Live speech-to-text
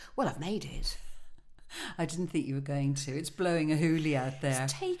Well, I've made it. I didn't think you were going to. It's blowing a hoolie out there.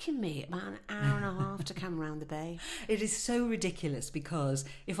 It's taken me about an hour and a half to come round the bay. It is so ridiculous because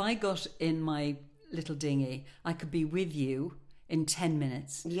if I got in my little dinghy, I could be with you in 10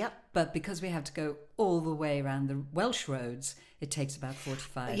 minutes. Yep. But because we have to go all the way around the Welsh roads, it takes about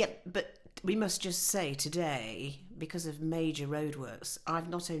 45. Yep, but we must just say today, because of major roadworks, I've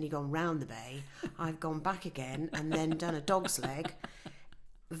not only gone round the bay, I've gone back again and then done a dog's leg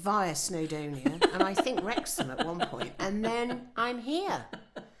via Snowdonia, and I think Wrexham at one point, and then I'm here.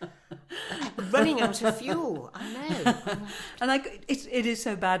 Running out of fuel, I know. And it is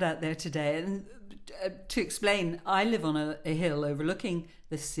so bad out there today. And to explain, I live on a hill overlooking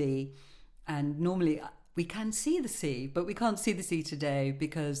the sea, and normally we can see the sea, but we can't see the sea today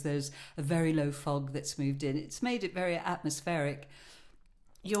because there's a very low fog that's moved in. It's made it very atmospheric.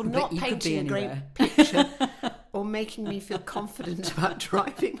 You're not painting a great picture or making me feel confident about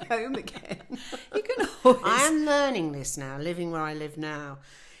driving home again. You can always... I am learning this now, living where I live now.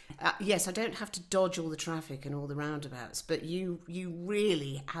 Yes, I don't have to dodge all the traffic and all the roundabouts, but you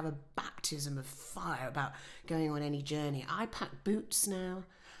really have a baptism of fire about going on any journey. I pack boots now.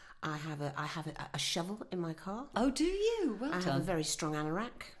 I have a shovel in my car. Oh, do you? Well done. I have a very strong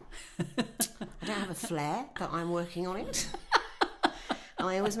anorak. I don't have a flare, but I'm working on it. And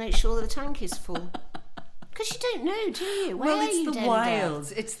I always make sure that the tank is full. Because you don't know, do you? Well, it's the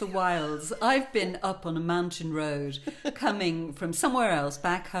wilds. It's the wilds. I've been up on a mountain road coming from somewhere else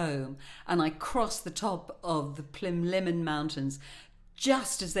back home, and I crossed the top of the Plimlimmon Mountains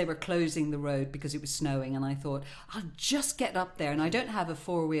just as they were closing the road because it was snowing, and I thought, I'll just get up there, and I don't have a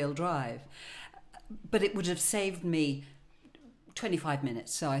four-wheel drive. But it would have saved me 25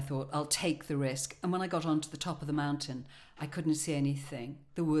 minutes, so I thought, I'll take the risk. And when I got onto the top of the mountain, I couldn't see anything.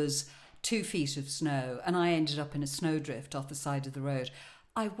 There was 2 feet of snow, and I ended up in a snowdrift off the side of the road.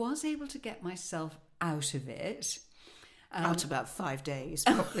 I was able to get myself out of it. Out about 5 days,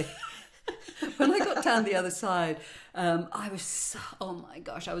 probably. When I got down the other side, I was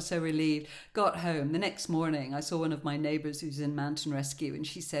so relieved. Got home. The next morning, I saw one of my neighbours who's in mountain rescue, and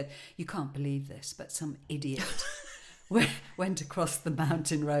she said, "You can't believe this, but some idiot went across the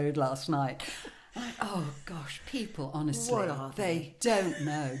mountain road last night." Oh gosh, people, honestly, what are they don't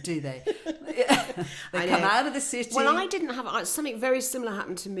know, do they? They come out of the city. Well, I didn't have something very similar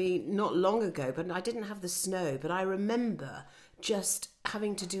happened to me not long ago, but I didn't have the snow. But I remember just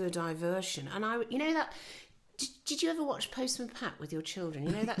having to do a diversion, and that. Did you ever watch Postman Pat with your children?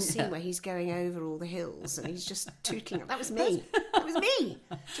 You know that scene where he's going over all the hills and he's just tootling. That was me. That was me.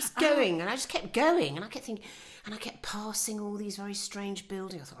 Just going, and I just kept going, and I kept thinking, and I kept passing all these very strange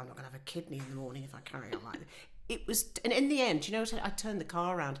buildings. I thought, I'm not going to have a kidney in the morning if I carry on like this. It was, and in the end, you know what? I turned the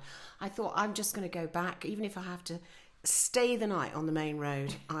car around. I thought, I'm just going to go back, even if I have to stay the night on the main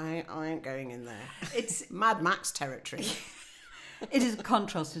road. I ain't going in there. It's Mad Max territory. It is a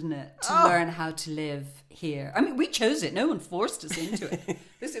contrast, isn't it, to learn how to live here. I mean, we chose it. No one forced us into it.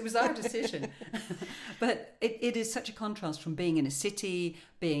 It was our decision. But it is such a contrast from being in a city,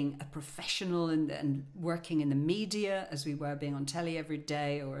 being a professional and working in the media, as we were, being on telly every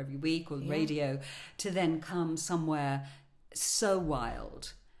day or every week or radio, to then come somewhere so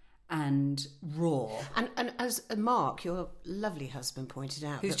wild and raw. And as Mark, your lovely husband, pointed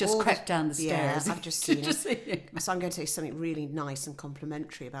out... Who's just crept down the stairs. Yeah, I've just seen it. So I'm going to say something really nice and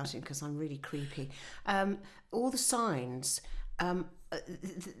complimentary about it because I'm really creepy. All the signs,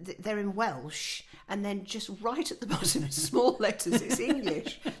 they're in Welsh, and then just right at the bottom, in small letters, it's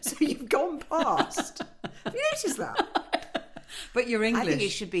English. So you've gone past. Have you noticed that? But you're English. I think it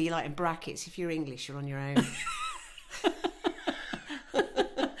should be like in brackets. If you're English, you're on your own.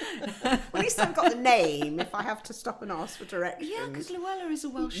 At least I've got the name if I have to stop and ask for directions. Yeah, because Llewela is a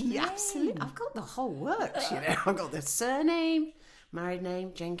Welsh name. Yeah, absolutely. I've got the whole works, I've got the surname, married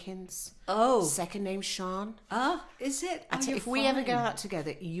name, Jenkins. Oh. Second name, Sean. Ah, is it? If we ever go out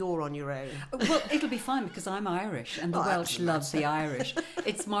together, you're on your own. Well, it'll be fine because I'm Irish and the Welsh love the Irish.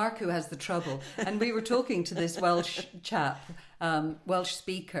 It's Mark who has the trouble. And we were talking to this Welsh chap, Welsh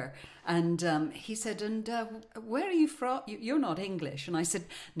speaker, and he said, and where are you from? You're not English. And I said,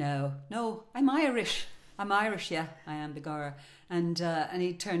 no, I'm Irish. I'm Irish, yeah, I am, Begorra. And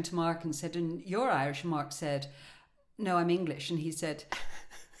he turned to Mark and said, and you're Irish? And Mark said, no, I'm English. And he said,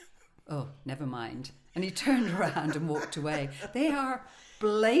 oh, never mind. And he turned around and walked away. They are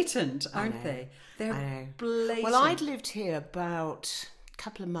blatant, aren't they? They're blatant. Well, I'd lived here about a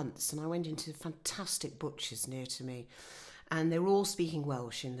couple of months, and I went into fantastic butchers near to me. And they were all speaking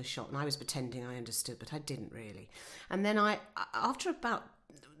Welsh in the shop, and I was pretending I understood, but I didn't really. And then after about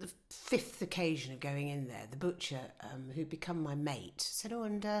the fifth occasion of going in there, the butcher, who'd become my mate, said, "Oh,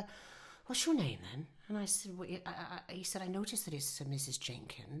 and what's your name then?" And I said, he said, "I noticed that it's Mrs.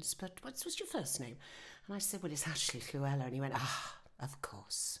 Jenkins, but what's your first name?" And I said, "Well, it's actually Llewela." And he went, "Of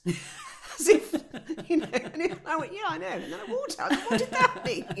course." As if, and I went, "Yeah, I know." And then I walked out. What did that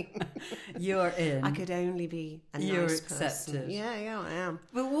mean? You're in. I could only be a You're nice accepted. person. Yeah, I am.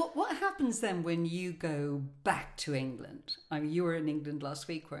 But what happens then when you go back to England? I mean, you were in England last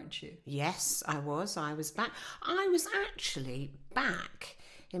week, weren't you? Yes, I was. I was back. I was actually back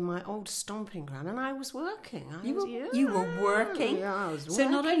in my old stomping ground, and I was working. You were working? Yeah, I was working. So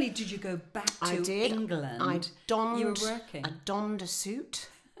not only did you go back to England, you were working. I donned a suit,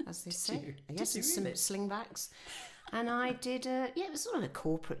 as they say. Yes, and some slingbacks. And I did, it was sort of a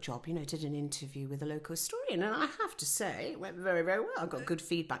corporate job, did an interview with a local historian. And I have to say, it went very, very well. I got good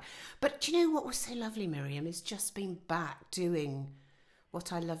feedback. But do you know what was so lovely, Miriam, is just being back doing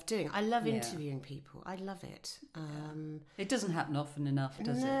what I love doing. I love interviewing people. I love it. It doesn't happen often enough,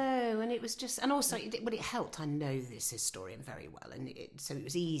 does it? No, and it was just, and also, it helped. I know this historian very well, and so it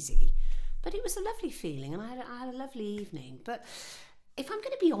was easy. But it was a lovely feeling, and I had a lovely evening. But if I'm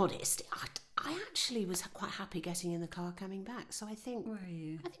going to be honest, I actually was quite happy getting in the car coming back. So I think, were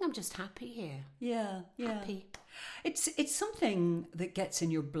you? I think I'm just happy here. Yeah. Happy. It's something that gets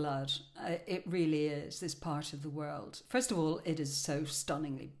in your blood. It really is, this part of the world. First of all, it is so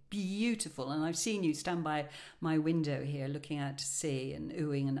stunningly beautiful. And I've seen you stand by my window here looking out to sea and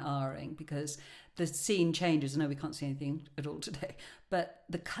oohing and ahhing because the scene changes. I know we can't see anything at all today, but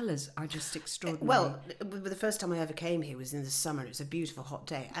the colours are just extraordinary. Well, the first time I ever came here was in the summer. It was a beautiful hot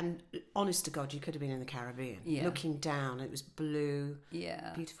day. And honest to God, you could have been in the Caribbean. Yeah. Looking down, it was blue.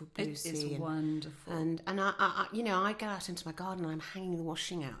 Yeah. Beautiful blue sea. It's wonderful. And I go out into my garden and I'm hanging the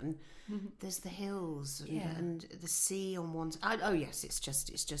washing out and there's the hills and the sea on one side. Oh, yes, it's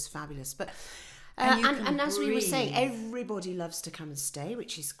just fabulous. But... And as we were saying, everybody loves to come and stay,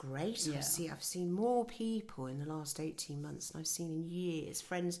 which is great. Yeah. I've seen more people in the last 18 months than I've seen in years,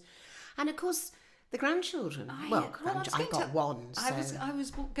 friends. And of course, the grandchildren. I got one. So. I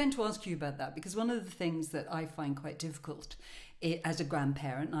was going to ask you about that because one of the things that I find quite difficult as a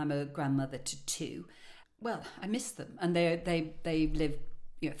grandparent, I'm a grandmother to two, well, I miss them. And they live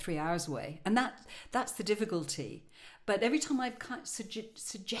 3 hours away. And that's the difficulty. But every time I've kind of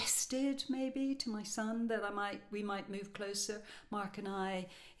suggested maybe to my son that we might move closer, Mark and I,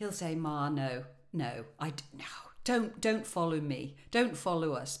 he'll say, "Ma, no, don't follow me, don't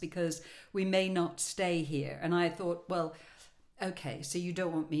follow us because we may not stay here." And I thought, well, okay, so you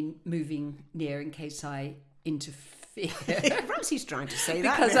don't want me moving near in case I interfere. Perhaps he's trying to say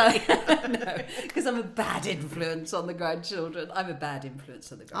that. Because I'm a bad influence on the grandchildren. I'm a bad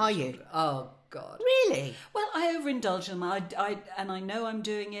influence on the grandchildren. Are you? Oh God. Really? Well, I overindulge them. I know I'm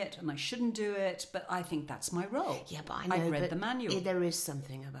doing it, and I shouldn't do it, but I think that's my role. Yeah, but I know. I've read the manual. There is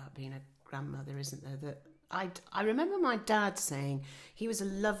something about being a grandmother, isn't there? That I remember my dad saying he was a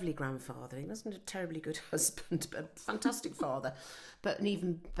lovely grandfather. He wasn't a terribly good husband, but a fantastic father, but an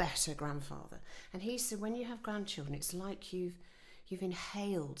even better grandfather. And he said, when you have grandchildren, it's like you've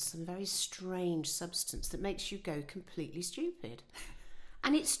inhaled some very strange substance that makes you go completely stupid.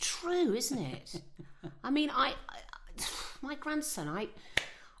 And it's true, isn't it? I mean, my grandson,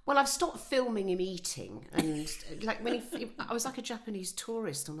 I've stopped filming him eating, and like when I was like a Japanese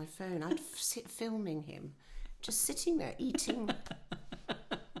tourist on my phone. I'd sit filming him, just sitting there eating.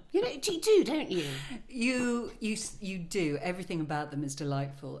 You do, don't you? You do. Everything about them is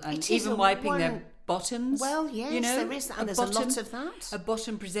delightful, and even wiping their bottoms. Well, yes, there is that, and there's a lot of that. A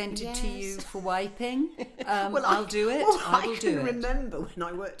bottom presented to you for wiping. I'll do it. I will do it. I can remember when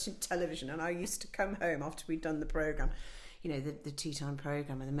I worked in television, and I used to come home after we'd done the programme. The tea time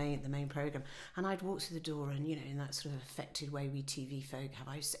programme and the main programme, and I'd walk through the door and in that sort of affected way we TV folk have,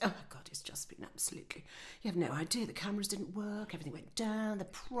 I used to say, "Oh my God, it's just been absolutely, you have no idea, the cameras didn't work, everything went down, the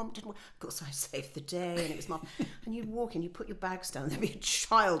prompt didn't work, of course I saved the day," and it was and you'd walk in, you put your bags down, there'd be a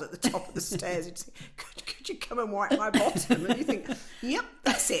child at the top of the stairs, you'd say, could you come and wipe my bottom? And you think, yep,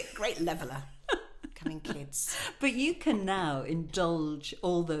 that's it, great leveller. Come in, kids. But you can now indulge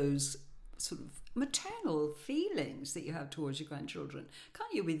all those sort of maternal feelings that you have towards your grandchildren,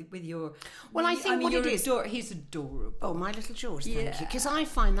 can't you? With your he's adorable. Oh, my little George, thank you. Because I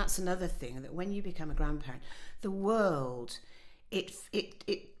find that's another thing, that when you become a grandparent, the world it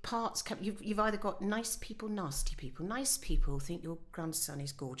parts. You've either got nice people, nasty people. Nice people think your grandson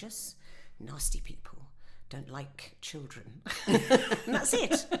is gorgeous. Nasty people don't like children, and that's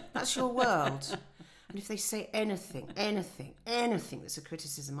it. That's your world. And if they say anything that's a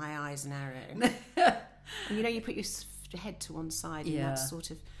criticism, my eye's narrow. And you put your head to one side in that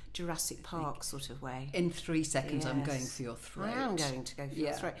sort of Jurassic Park sort of way. In 3 seconds, I'm going for your throat. I am going to go for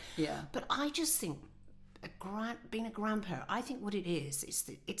your throat. Yeah. But I just think being a grandparent, I think what it is,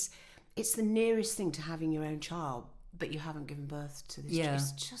 it's the nearest thing to having your own child, but you haven't given birth to this. Yeah.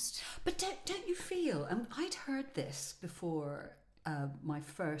 It's just. But don't you feel? I'd heard this before my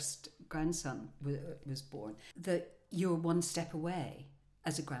first grandson was born, that you're one step away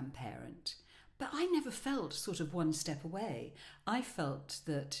as a grandparent. But I never felt sort of one step away. I felt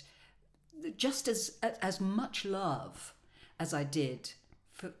that just as much love as I did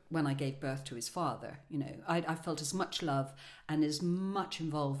when I gave birth to his father, I felt as much love and as much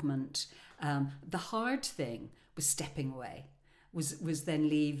involvement. The hard thing was stepping away, was then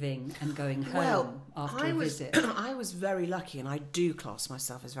leaving and going home after a visit. I was very lucky, and I do class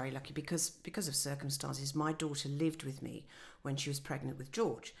myself as very lucky because of circumstances. My daughter lived with me when she was pregnant with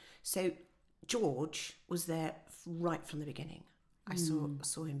George. So George was there right from the beginning. I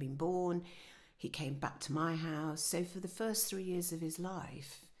saw him being born. He came back to my house. So for the first 3 years of his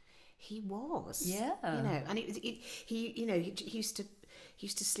life, he was. Yeah. And he used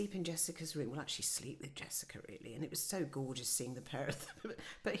to sleep in Jessica's room. Well, actually sleep with Jessica, really. And it was so gorgeous seeing the pair of them.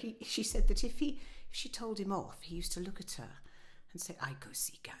 But she said that if she told him off, he used to look at her and say, "I go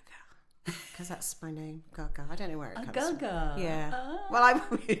see Gaga." Because that's my name, Gaga. I don't know where it comes from. Gaga. Yeah. Oh. Well,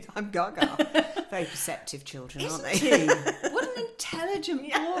 I'm Gaga. Very perceptive children, aren't they? Isn't he? What an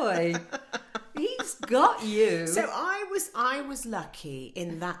intelligent boy. He's got you. So I was lucky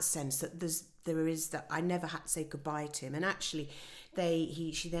in that sense that there is that I never had to say goodbye to him. And actually,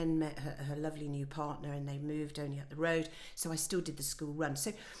 she then met her lovely new partner, and they moved only up the road. So I still did the school run.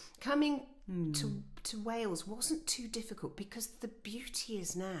 So coming to Wales wasn't too difficult, because the beauty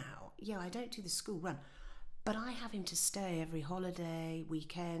is now, I don't do the school run, but I have him to stay every holiday,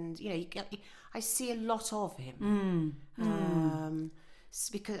 weekend. I see a lot of him.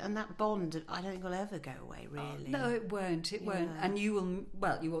 And that bond, I don't think will ever go away, really. No, it won't. It won't. And you will.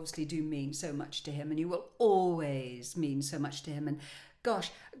 Well, you obviously do mean so much to him, and you will always mean so much to him. And gosh,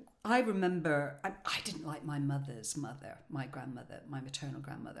 I remember I didn't like my mother's mother, my grandmother, my maternal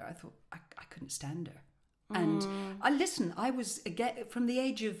grandmother. I thought I couldn't stand her. And I was, again, from the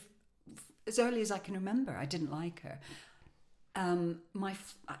age of as early as I can remember, I didn't like her.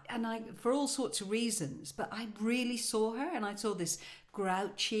 For all sorts of reasons, but I really saw her, and I saw this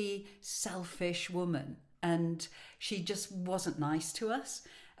grouchy, selfish woman, and she just wasn't nice to us.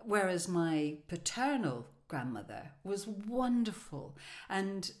 Whereas my paternal grandmother was wonderful,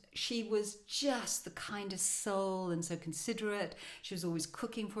 and she was just the kindest soul, and so considerate. She was always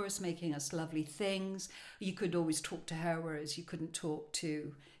cooking for us, making us lovely things. You could always talk to her, whereas you couldn't talk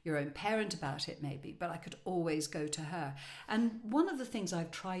to your own parent about it, maybe, but I could always go to her. And one of the things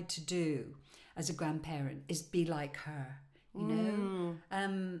I've tried to do as a grandparent is be like her.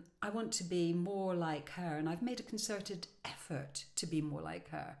 I want to be more like her, and I've made a concerted effort to be more like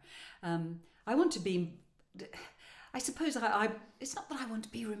her. I want to be, I suppose it's not that I want to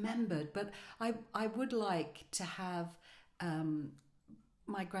be remembered, but I would like to have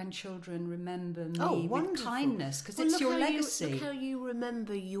my grandchildren remember me with kindness, because it's your legacy. Look how you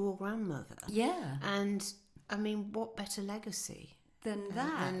remember your grandmother. Yeah. And I mean, what better legacy than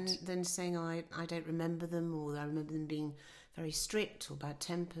that? Than saying I don't remember them, or I remember them being very strict or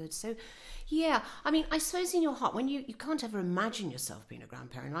bad-tempered. So, yeah, I mean, I suppose in your heart, when you can't ever imagine yourself being a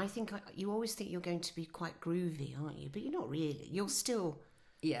grandparent. I think you always think you're going to be quite groovy, aren't you? But you're not really. You're still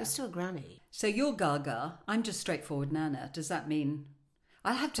a granny. So you're Gaga. I'm just straightforward Nana. Does that mean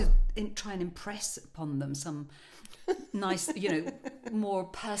I'll have to try and impress upon them some nice, more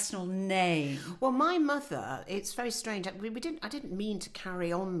personal name? Well, my mother, it's very strange. I didn't mean to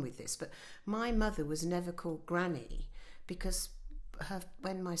carry on with this, but my mother was never called Granny, because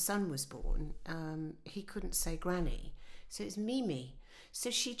when my son was born, he couldn't say Granny, so it's Mimi. So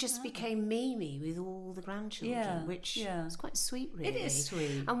she just became Mimi with all the grandchildren, which is quite sweet, really. It is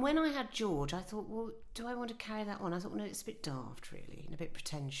sweet. And when I had George, I thought, well, do I want to carry that on? I thought, well, no, it's a bit daft, really, and a bit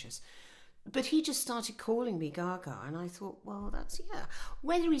pretentious. But he just started calling me Gaga, and I thought, well,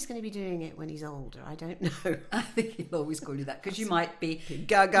 whether he's going to be doing it when he's older, I don't know. I think he'll always call you that, because you might be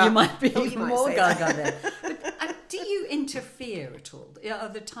Gaga. You might be even more Gaga then. But do you interfere at all? Are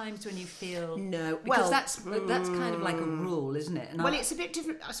there times when you feel no? Because that's kind of like a rule, isn't it? And it's a bit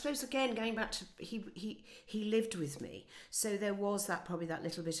different, I suppose. Again, going back to he lived with me, so there was probably that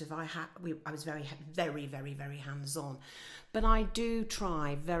little bit of I was very, very, very, very hands-on. But I do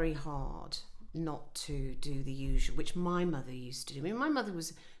try very hard not to do the usual, which my mother used to do. I mean, my mother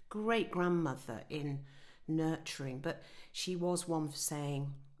was a great grandmother in nurturing, but she was one for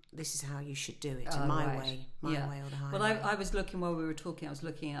saying, this is how you should do it, my way or the highway. Well, I was looking while we were talking. I was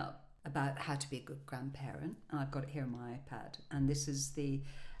looking up about how to be a good grandparent, and I've got it here on my iPad. And this is the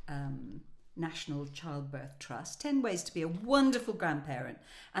National Childbirth Trust: 10 ways to be a wonderful grandparent.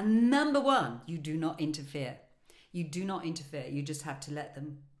 And number 1, you do not interfere. You do not interfere. You just have to let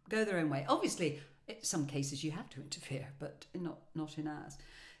them go their own way. Obviously, in some cases you have to interfere, but not in ours.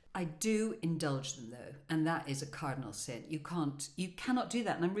 I do indulge them though, and that is a cardinal sin. You cannot do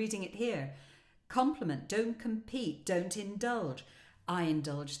that. And I'm reading it here. Compliment, don't compete, don't indulge. I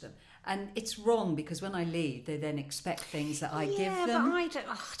indulge them. And it's wrong because when I leave, they then expect things that I give them. But I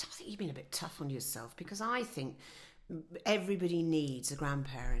don't think you've been a bit tough on yourself, because I think everybody needs a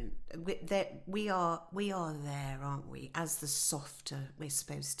grandparent. We are there, aren't we? As the softer we're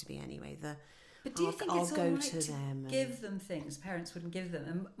supposed to be anyway. But do you think it's all right to give them things parents wouldn't give them?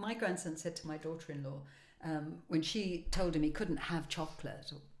 And my grandson said to my daughter-in-law, when she told him he couldn't have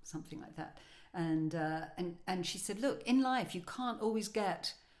chocolate or something like that, and she said, look, in life you can't always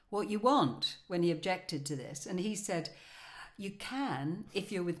get what you want, when he objected to this. And he said, you can if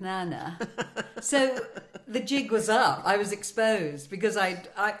you're with Nana. So the jig was up. I was exposed because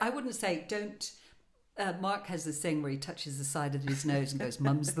I wouldn't say don't. Mark has this thing where he touches the side of his nose and goes,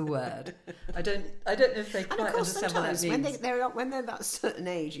 "Mum's the word." I don't know if they quite understand what that means. When they're that certain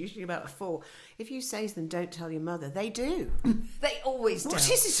age, usually about 4, if you say to them, "Don't tell your mother," they do. They always tell. What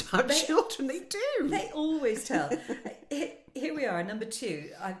is it about children? They do. They always tell. Here we are, number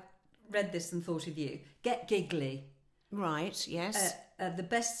 2. I read this and thought of you. Get giggly. Right. Yes. The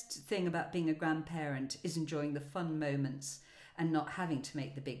best thing about being a grandparent is enjoying the fun moments and not having to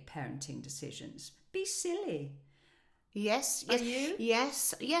make the big parenting decisions. Be silly. Yes. Are you?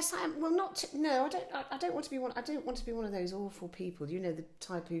 Yes. I am. Well, not. No, I don't. I don't want to be one. I don't want to be one of those awful people. You know, the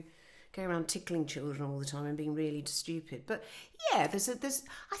type who go around tickling children all the time and being really stupid. But yeah, there's.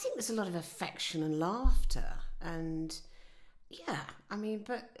 I think there's a lot of affection and laughter, and yeah. I mean,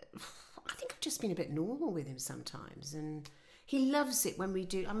 but I think I've just been a bit normal with him sometimes, and he loves it when we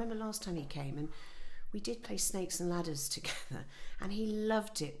do. I remember last time he came and we did play Snakes and Ladders together, and he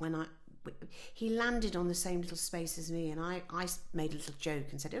loved it when he landed on the same little space as me, and I made a little joke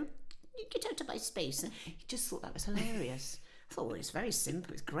and said, "Oh, you get out of my space," and he just thought that was hilarious. I thought, well, it's very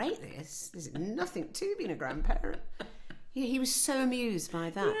simple. It's great. There's nothing to being a grandparent. He was so amused by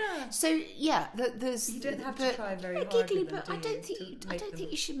that. Yeah. So yeah, there's. You don't have to try very hard. Giggly, but I don't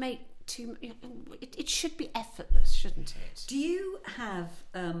think you should make too. It should be effortless, shouldn't it? Do you have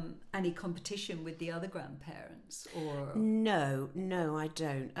any competition with the other grandparents, or no, I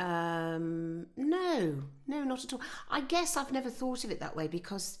don't. No, not at all. I guess I've never thought of it that way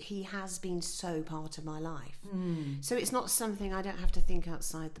because he has been so part of my life. So it's not something I don't have to think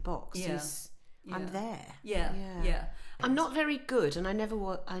outside the box. Yeah. I'm there. Yeah. I'm not very good, and I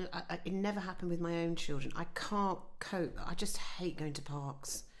never it never happened with my own children. I can't cope. I just hate going to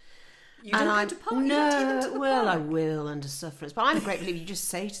parks. You don't go to parks? No, you don't take them to the park? I will under sufferance. But I'm a great believer. You just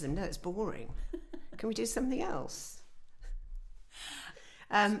say to them, "No, it's boring. Can we do something else?"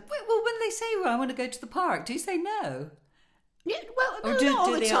 Well, when they say, "Well, I want to go to the park," do you say no? Yeah, well, or no, not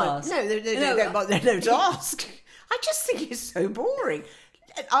all the time. Ask? No, they don't ask. I just think it's so boring.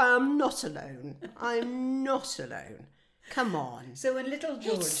 I'm not alone. Come on. So when little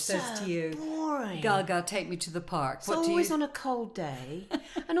George says to you, boring. "Gaga, take me to the park," it's always on a cold day,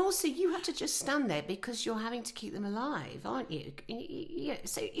 and also you have to just stand there because you're having to keep them alive, aren't you? Yeah.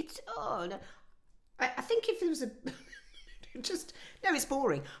 So it's no. I think if there was a it's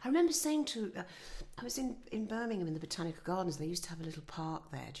boring. I remember saying to I was in Birmingham in the Botanical Gardens. They used to have a little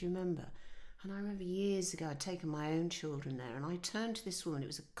park there. Do you remember? And I remember years ago I'd taken my own children there, and I turned to this woman. It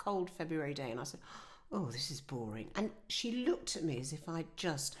was a cold February day, and I said, "Oh, this is boring." And she looked at me as if I'd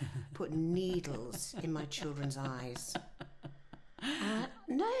just put needles in my children's eyes.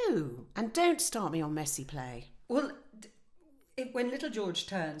 No. And don't start me on messy play. Well, when little George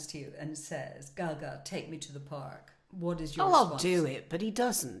turns to you and says, "Gaga, take me to the park," what is your response? I'll do it, but he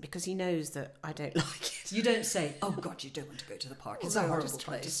doesn't, because he knows that I don't like it. You don't say, "Oh God, you don't want to go to the park. It's a horrible just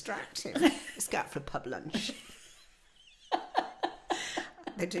try place." To distract him. Let's go out for a pub lunch.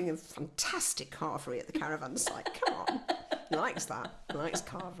 They're doing a fantastic carvery at the caravan site. Come on. He likes that. He likes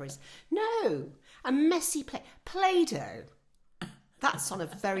carveries. No. A messy Play-Doh. That's on a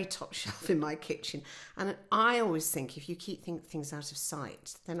very top shelf in my kitchen. And I always think if you keep things out of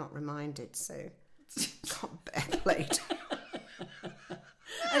sight, they're not reminded. So can't bear Play-Doh.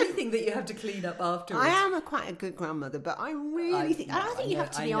 Anything that you have to clean up afterwards. I am quite a good grandmother, but I think you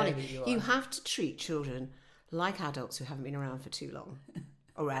have to be honest. You have to treat children like adults who haven't been around for too long.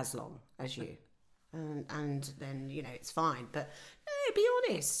 Or as long as you, and then it's fine. But no, No, be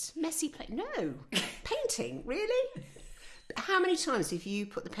honest. Messy play. No. Painting, really? How many times have you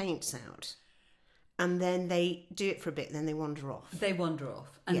put the paints out and then they do it for a bit and then they wander off? They wander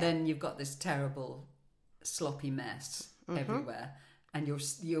off. And then you've got this terrible, sloppy mess everywhere. And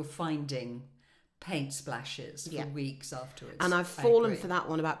you're finding paint splashes for weeks afterwards. And I've fallen for that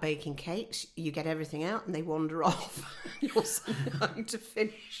one about baking cakes. You get everything out and they wander off. You're suddenly having to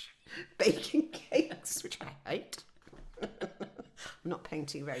finish baking cakes, which I hate. I'm not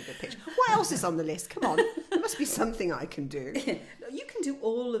painting a very good picture. What else is on the list? Come on. There must be something I can do. You can do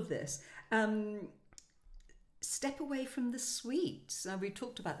all of this. Step away from the sweets. Now, we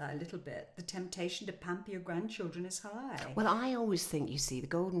talked about that a little bit. The temptation to pamper your grandchildren is high. Well, I always think, you see, the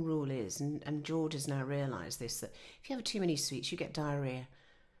golden rule is, and George has now realised this, that if you have too many sweets, you get diarrhoea.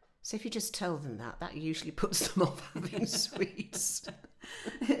 So if you just tell them that usually puts them off having sweets.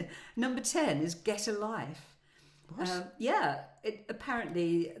 Number 10 is get a life.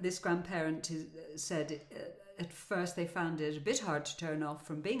 Apparently this grandparent said at first they found it a bit hard to turn off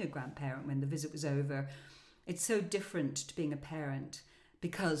from being a grandparent when the visit was over. It's so different to being a parent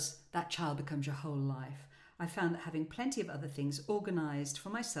because that child becomes your whole life. I found that having plenty of other things organised for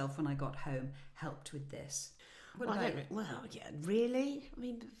myself when I got home helped with this. Really? I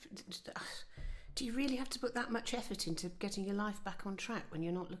mean, do you really have to put that much effort into getting your life back on track when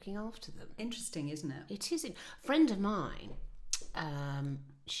you're not looking after them? Interesting, isn't it? It is. A friend of mine, I'm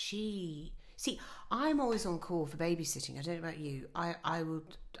always on call for babysitting. I don't know about you. I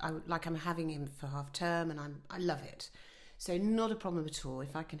would like, I'm having him for half term and I love it. So not a problem at all.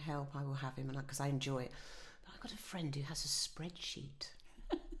 If I can help, I will have him because I enjoy it. But I've got a friend who has a spreadsheet.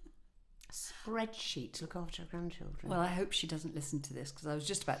 To look after her grandchildren. Well, I hope she doesn't listen to this because I was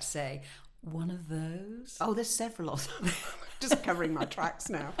just about to say, one of those? Oh, there's several of them. Just covering my tracks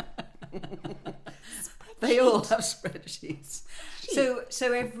now. They all have spreadsheets.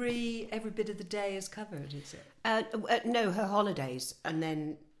 So every bit of the day is covered, is it? No, her holidays, and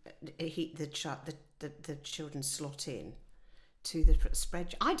then the children slot in to the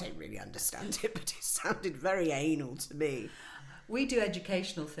spreadsheet. I don't really understand it, but it sounded very anal to me. We do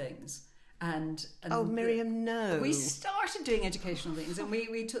educational things. And Miriam, no. We started doing educational things, and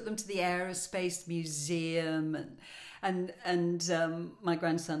we took them to the Aerospace Museum, and my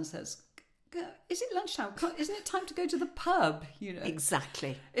grandson says, "Is it lunchtime? Isn't it time to go to the pub?" You know,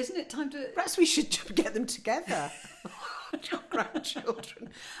 exactly. Isn't it time to? Perhaps we should get them together. Your grandchildren.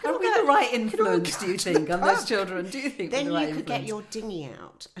 Are we the right influence, do you think, on those children? Do you think then we're the right you could influence? get your dinghy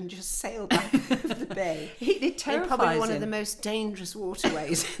out and just sail back over the bay? It terrifies probably one him. of the most dangerous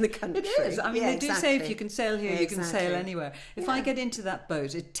waterways in the country. It is. I mean, they do say if you can sail here, you can sail anywhere. If I get into that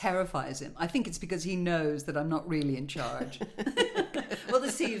boat, it terrifies him. I think it's because he knows that I'm not really in charge. Well,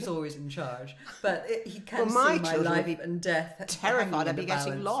 the sea is always in charge, but he can see my life and death. Terrified, I'd be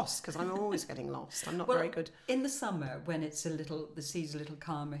getting lost because I'm always getting lost. I'm not very good. In the summer, when it's the sea's a little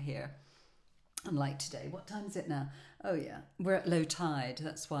calmer here, unlike today. What time is it now? Oh yeah, we're at low tide.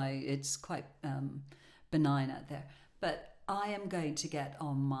 That's why it's quite benign out there. But I am going to get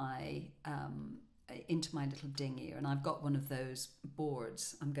on my into my little dinghy, and I've got one of those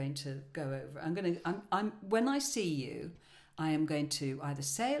boards. I'm going to go over. I'm when I see you, I am going to either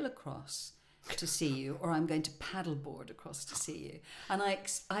sail across to see you, or I'm going to paddleboard across to see you. And I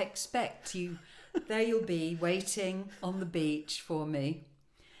expect you. There you'll be waiting on the beach for me.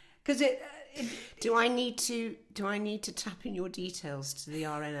 Because do I need to tap in your details to the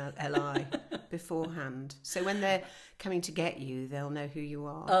RNLI beforehand, so when they're coming to get you, they'll know who you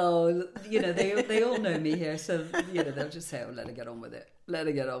are? Oh, they all know me here, so they'll just say, "Oh, let her get on with it.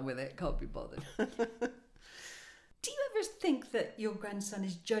 Can't be bothered." Do you ever think that your grandson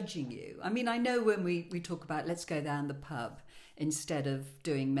is judging you? I mean, I know when we talk about let's go down the pub instead of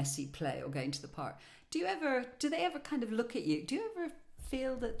doing messy play or going to the park, do they ever kind of look at you? Do you ever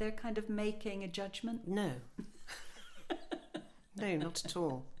feel that they're kind of making a judgment? No. No, not at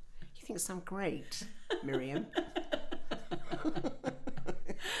all. You think I'm great, Miriam.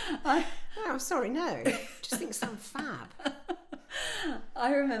 I'm sorry, no. Just think I'm fab.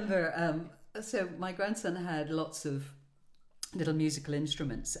 I remember... So my grandson had lots of little musical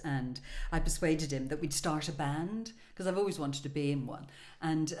instruments, and I persuaded him that we'd start a band because I've always wanted to be in one.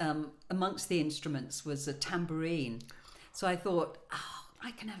 And amongst the instruments was a tambourine. So I thought,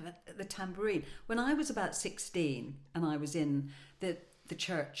 I can have the tambourine. When I was about 16 and I was in the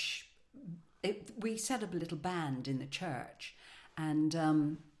church, we set up a little band in the church,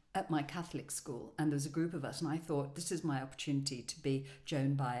 and at my Catholic school, and there was a group of us, and I thought, this is my opportunity to be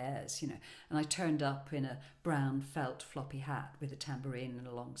Joan Baez, and I turned up in a brown felt floppy hat with a tambourine and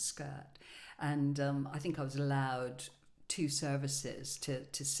a long skirt, and I think I was allowed 2 services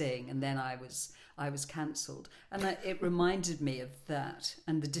to sing, and then I was cancelled. And it reminded me of that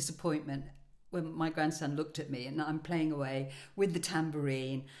and the disappointment when my grandson looked at me, and I'm playing away with the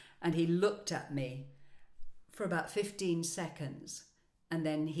tambourine, and he looked at me for about 15 seconds, and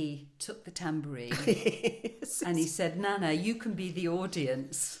then he took the tambourine and he said, "Nana, you can be the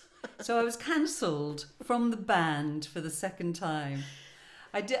audience." So I was cancelled from the band for the second time.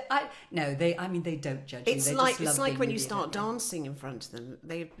 They don't judge you. It's They like just love it's like being when you with start dancing in front of them.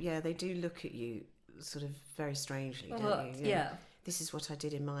 They do look at you sort of very strangely, don't you? Yeah. This is what I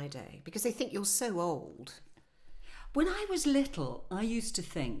did in my day, because they think you're so old. When I was little, I used to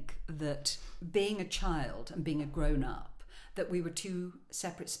think that being a child and being a grown-up, that we were 2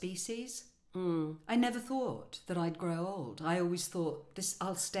 separate species. I never thought that I'd grow old. I always thought,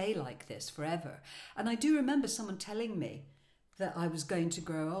 I'll stay like this forever. And I do remember someone telling me that I was going to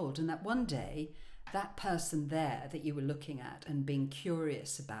grow old, and that one day that person there that you were looking at and being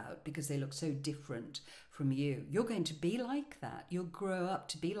curious about because they look so different from you, you're going to be like that. You'll grow up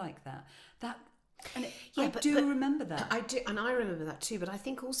to be like that. I do remember that. I do, and I remember that too. But I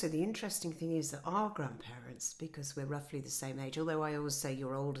think also the interesting thing is that our grandparents, because we're roughly the same age, although I always say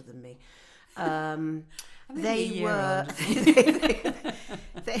you're older than me, they were.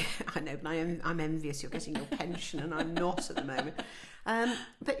 I know, but I'm envious. You're getting your pension, and I'm not at the moment.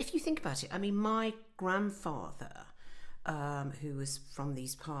 But if you think about it, I mean, my grandfather, who was from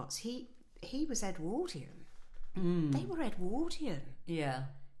these parts, he was Edwardian. They were Edwardian. Yeah.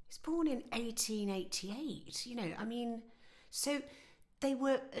 He was born in 1888. You know, I mean, so they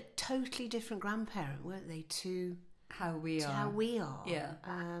were a totally different grandparent, weren't they? To how we are. Yeah.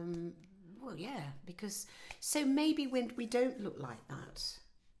 Well, yeah, because so maybe when we don't look like that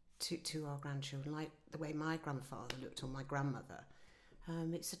to our grandchildren, like the way my grandfather looked or my grandmother,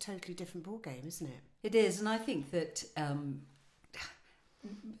 it's a totally different ball game, isn't it? It is, and I think that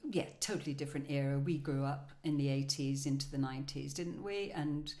totally different era. We grew up in the 80s into the 90s, didn't we?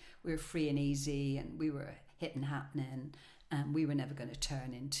 And we were free and easy, and we were hitting happening, and we were never going to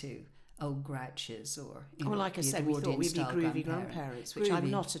turn into old grouches or like I said, we thought we'd be groovy grandparents, which I'm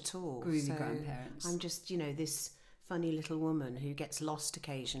not at all. Groovy grandparents. I'm just, this funny little woman who gets lost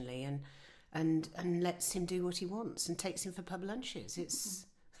occasionally and lets him do what he wants and takes him for pub lunches. It's.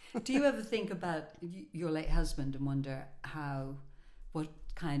 Do you ever think about your late husband and wonder what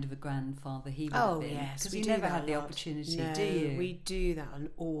kind of a grandfather he would have been? Yes, because you never had the opportunity, do you? We do that an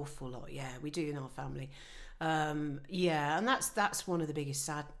awful lot. Yeah, we do in our family. And that's one of the biggest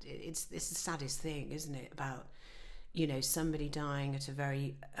it's the saddest thing, isn't it, about somebody dying at a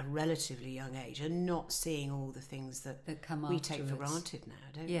relatively young age and not seeing all the things that come we take for granted now,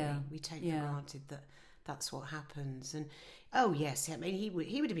 don't we? We take for granted that that's what happens. And I mean, he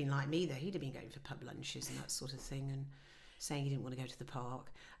would have been like me though. He'd have been going for pub lunches and that sort of thing and saying he didn't want to go to the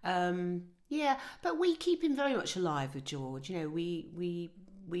park. But we keep him very much alive with George. We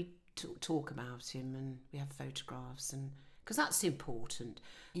talk about him and we have photographs, and because that's important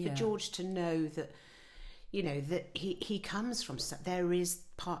for George to know that that he comes from, there is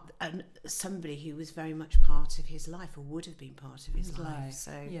somebody who was very much part of his life or would have been part of his life.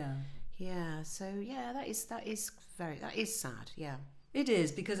 So that is sad. Yeah, it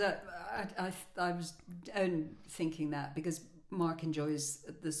is, because I was thinking that because Mark enjoys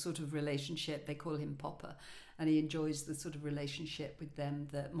the sort of relationship, they call him Papa, and he enjoys the sort of relationship with them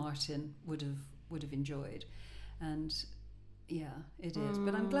that Martin would have enjoyed. And it is.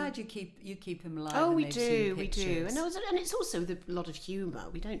 But I'm glad you keep him alive. Oh, we do. And it's also a lot of humour.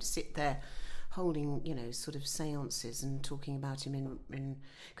 We don't sit there holding, sort of seances and talking about him in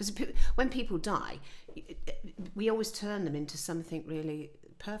because when people die, we always turn them into something really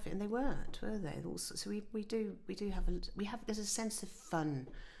perfect, and they weren't, were they? Also, so we do have there's a sense of fun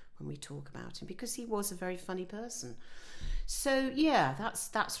when we talk about him, because he was a very funny person. So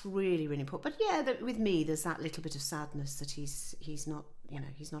that's really, really important. But with me, there's that little bit of sadness that he's not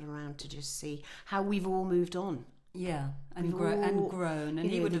around to just see how we've all moved on. Yeah, and grown,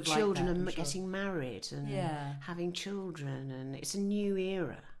 and he would have liked children that, are getting married and having children, and it's a new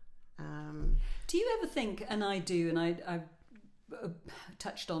era. Do you ever think, and I do, and I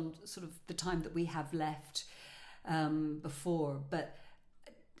touched on sort of the time that we have left before, but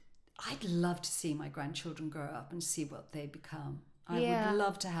I'd love to see my grandchildren grow up and see what they become. I would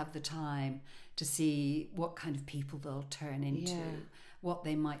love to have the time to see what kind of people they'll turn into, what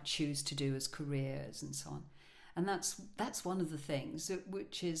they might choose to do as careers and so on. And that's one of the things,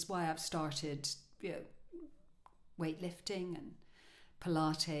 which is why I've started weightlifting and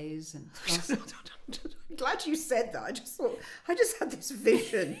Pilates. And I'm glad you said that. I just had this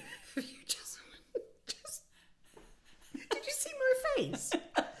vision of you just face.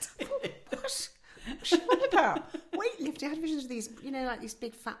 What's she on about? Weightlifting. I had visions of these, like these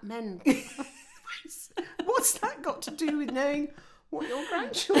big fat men. What's that got to do with knowing what your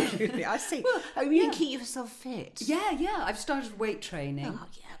grandchildren do? I see. Well, you can keep yourself fit. Yeah. I've started weight training. Oh,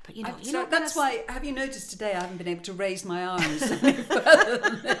 yeah, but that's why. Have you noticed today? I haven't been able to raise my arms any further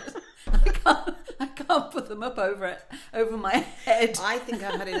than this. I can't put them up over my head. I think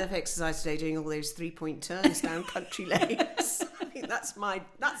I've had enough exercise today doing all those 3-point turns down country lanes. I think that's my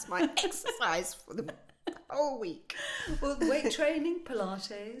exercise for the whole week. Well, weight training,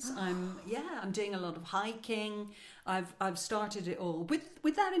 Pilates. I'm doing a lot of hiking. I've started it all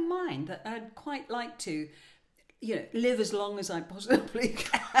with that in mind, that I'd quite like to, live as long as I possibly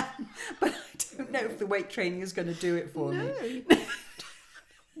can. But I don't know if the weight training is going to do it for me.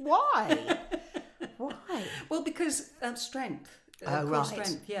 Why? Well, because strength. Right.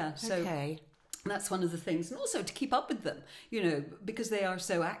 Strength, yeah. So okay. That's one of the things. And also to keep up with them, because they are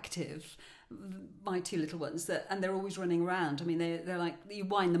so active, my two little ones, and they're always running around. I mean, they're like, you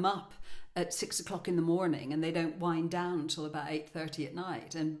wind them up at 6 o'clock in the morning and they don't wind down until about 8:30 at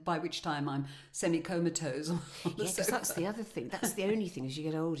night, and by which time I'm semi-comatose on the sofa. Because that's the other thing. That's the only thing. As you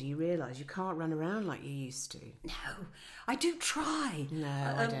get older, you realise you can't run around like you used to. No, I do try. No,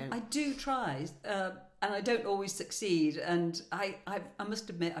 I don't. I do try, and I don't always succeed. And I must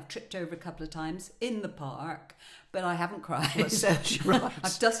admit, I've tripped over a couple of times in the park, but I haven't cried. Well, serves you right.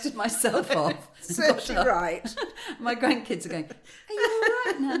 I've dusted myself off. Serves you right. My grandkids are going, "Are you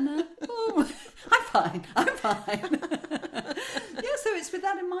all right, Nana?" Oh, I'm fine. Yeah, so it's with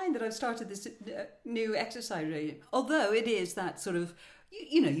that in mind that I've started this new exercise regime. Although it is that sort of,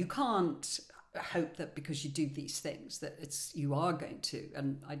 you can't hope that because you do these things that you are going to,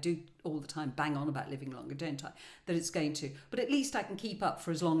 and I do all the time bang on about living longer, don't I, that it's going to, but at least I can keep up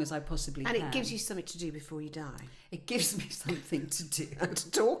for as long as I possibly can. And it gives you something to do before you die. It gives me something to do. And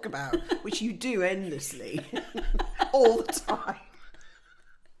to talk about, which you do endlessly, all the time.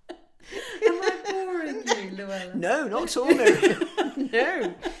 Am I boring you, Llewela? No, not at all, Miriam.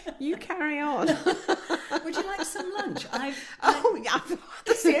 No, you carry on. Would you like some lunch? Yeah,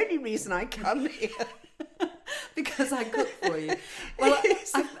 that's the only reason I come here. Because I cook for you. Well,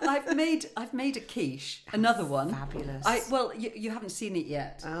 I've made a quiche, another one. Fabulous. You haven't seen it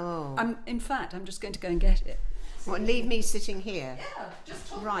yet. Oh. In fact, I'm just going to go and get it. What, and leave me sitting here? Yeah, just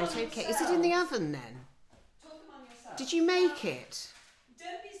talk Right, among okay. yourselves. Is it in the oven then? Talk among yourselves. Did you make it?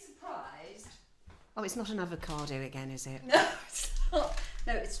 Don't be surprised. Oh, it's not an avocado again, is it? No, it's not.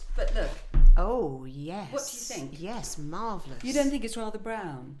 No, but look. Oh, yes. What do you think? Yes, marvellous. You don't think it's rather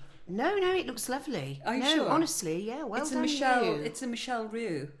brown? No, it looks lovely. Are you no, sure? Honestly, yeah, well It's done you. It's a Michelle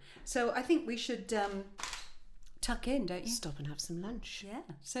Roux. So I think we should tuck in, don't you? Stop and have some lunch. Yeah.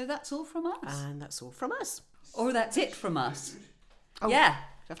 So that's all from us. And that's all from us. Or that's it from us. Oh, yeah.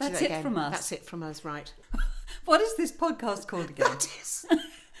 have to do That's that it again. from us. That's it from us, right. What is this podcast called again?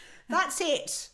 That's it.